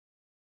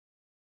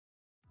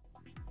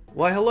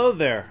Why, hello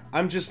there.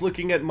 I'm just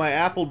looking at my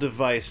Apple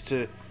device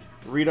to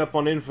read up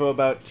on info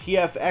about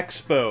TF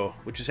Expo,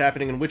 which is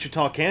happening in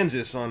Wichita,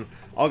 Kansas on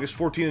August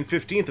 14th and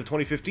 15th of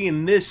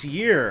 2015 this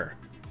year.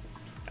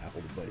 Apple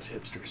device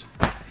hipsters.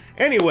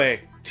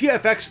 Anyway,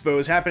 TF Expo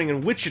is happening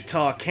in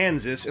Wichita,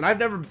 Kansas, and I've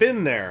never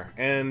been there.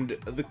 And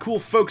the cool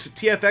folks at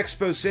TF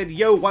Expo said,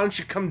 yo, why don't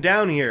you come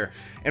down here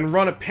and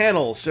run a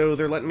panel? So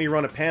they're letting me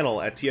run a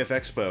panel at TF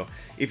Expo.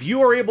 If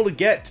you are able to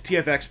get to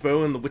TF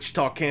Expo in the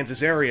Wichita,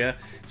 Kansas area,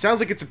 it sounds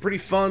like it's a pretty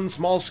fun,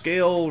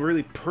 small-scale,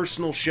 really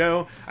personal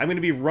show. I'm going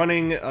to be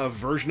running a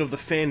version of the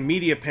fan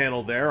media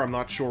panel there. I'm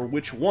not sure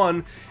which one.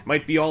 It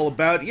might be all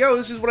about, yo,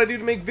 this is what I do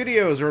to make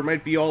videos, or it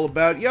might be all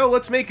about, yo,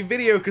 let's make a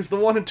video because the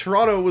one in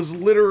Toronto was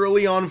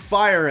literally on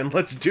fire, and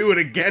let's do it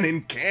again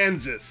in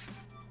Kansas.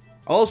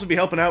 I'll also be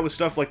helping out with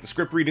stuff like the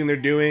script reading they're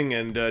doing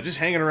and just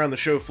hanging around the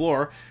show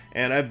floor.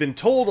 And I've been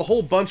told a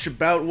whole bunch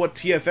about what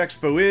TF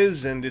Expo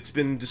is, and it's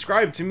been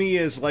described to me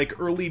as like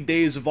early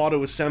days of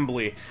auto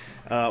assembly,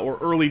 or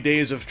early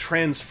days of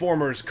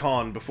Transformers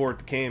Con before it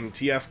became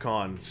TF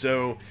Con.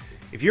 So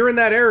if you're in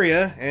that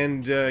area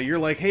and you're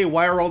like, hey,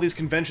 why are all these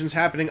conventions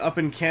happening up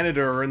in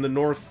Canada or in the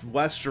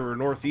Northwest or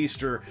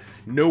Northeast or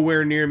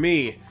nowhere near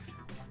me?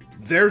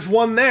 There's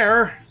one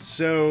there.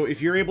 So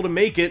if you're able to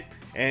make it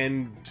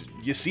and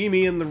you see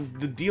me in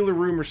the dealer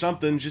room or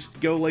something, just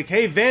go like,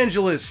 hey,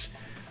 Vangelis,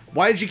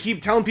 why did you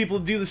keep telling people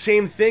to do the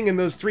same thing in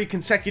those 3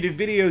 consecutive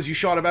videos you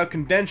shot about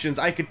conventions?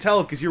 I could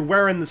tell because you're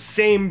wearing the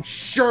same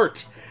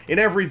shirt in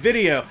every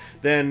video.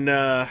 Then,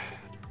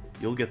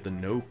 you'll get the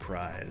no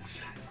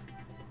prize.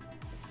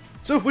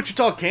 So if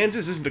Wichita,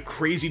 Kansas isn't a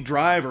crazy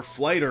drive or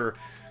flight or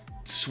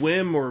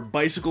swim or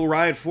bicycle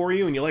ride for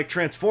you and you like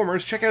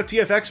Transformers, check out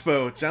TF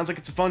Expo. It sounds like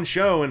it's a fun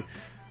show, and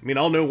I mean,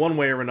 I'll know one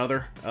way or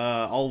another.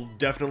 I'll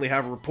definitely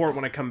have a report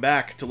when I come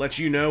back to let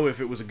you know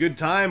if it was a good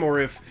time or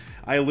if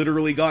I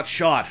literally got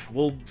shot.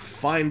 We'll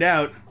find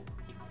out.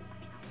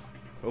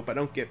 Hope I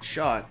don't get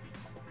shot.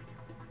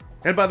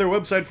 Head by their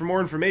website for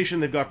more information.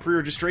 They've got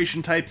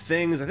pre-registration type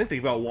things. I think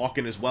they've got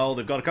walk-in as well.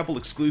 They've got a couple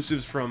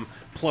exclusives from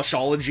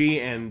Plushology,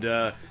 and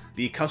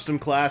the custom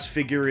class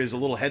figure is a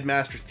little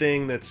Headmaster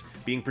thing that's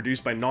being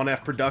produced by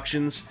Non-F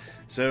Productions.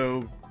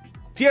 So,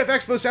 TF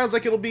Expo sounds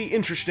like it'll be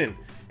interesting.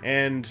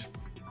 And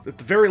at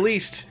the very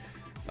least,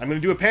 I'm going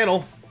to do a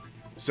panel.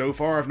 So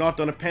far, I've not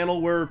done a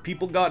panel where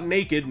people got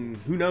naked, and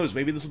who knows,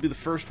 maybe this will be the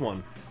first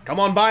one. Come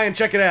on by and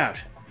check it out.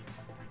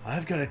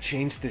 I've got to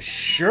change this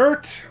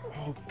shirt.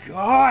 Oh,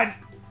 God.